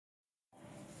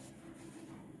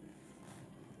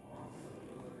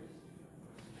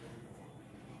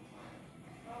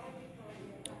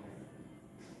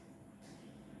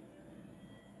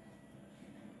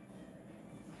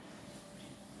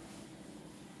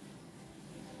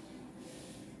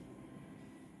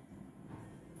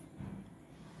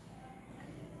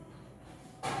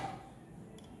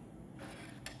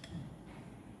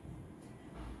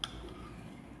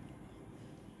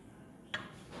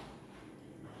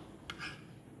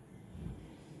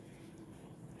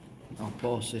I'll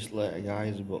post this later,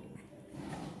 guys, but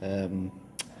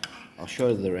I'll show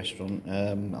you the restaurant.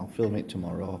 I'll film it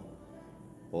tomorrow.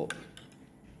 But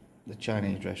the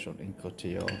Chinese restaurant in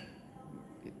Cotillo,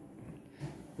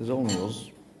 there's only us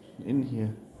in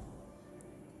here,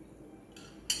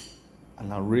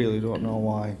 and I really don't know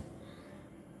why.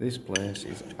 This place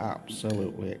is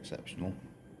absolutely exceptional.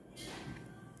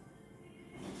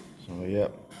 So yeah,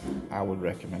 I would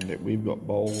recommend it. We've got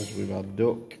bowls, we've had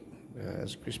duck,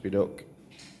 there's crispy duck,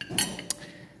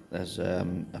 there's a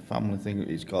family thing.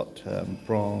 It's got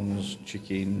prawns,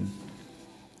 chicken,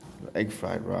 egg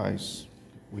fried rice.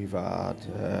 We've had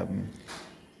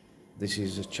this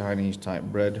is a Chinese type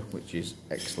bread, which is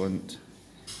excellent.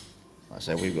 Like I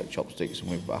said, we've got chopsticks and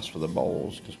we've asked for the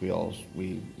bowls because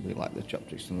we like the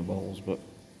chopsticks and the bowls. But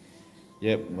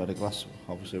yep, we had a glass.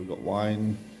 Obviously, we've got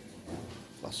wine,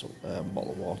 glass of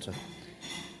bottle of water.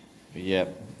 But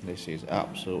yep, this is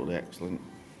absolutely excellent.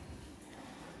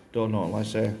 Don't know, like I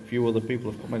say, a few other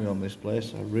people have commented on this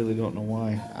place. I really don't know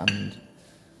why. And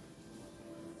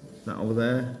that over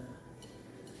there,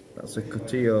 that's a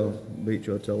Cotillo beach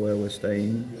hotel where we're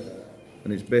staying,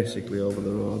 and it's basically over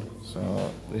the road.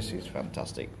 So this is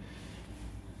fantastic.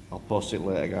 I'll post it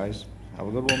later, guys. Have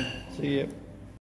a good one. See you.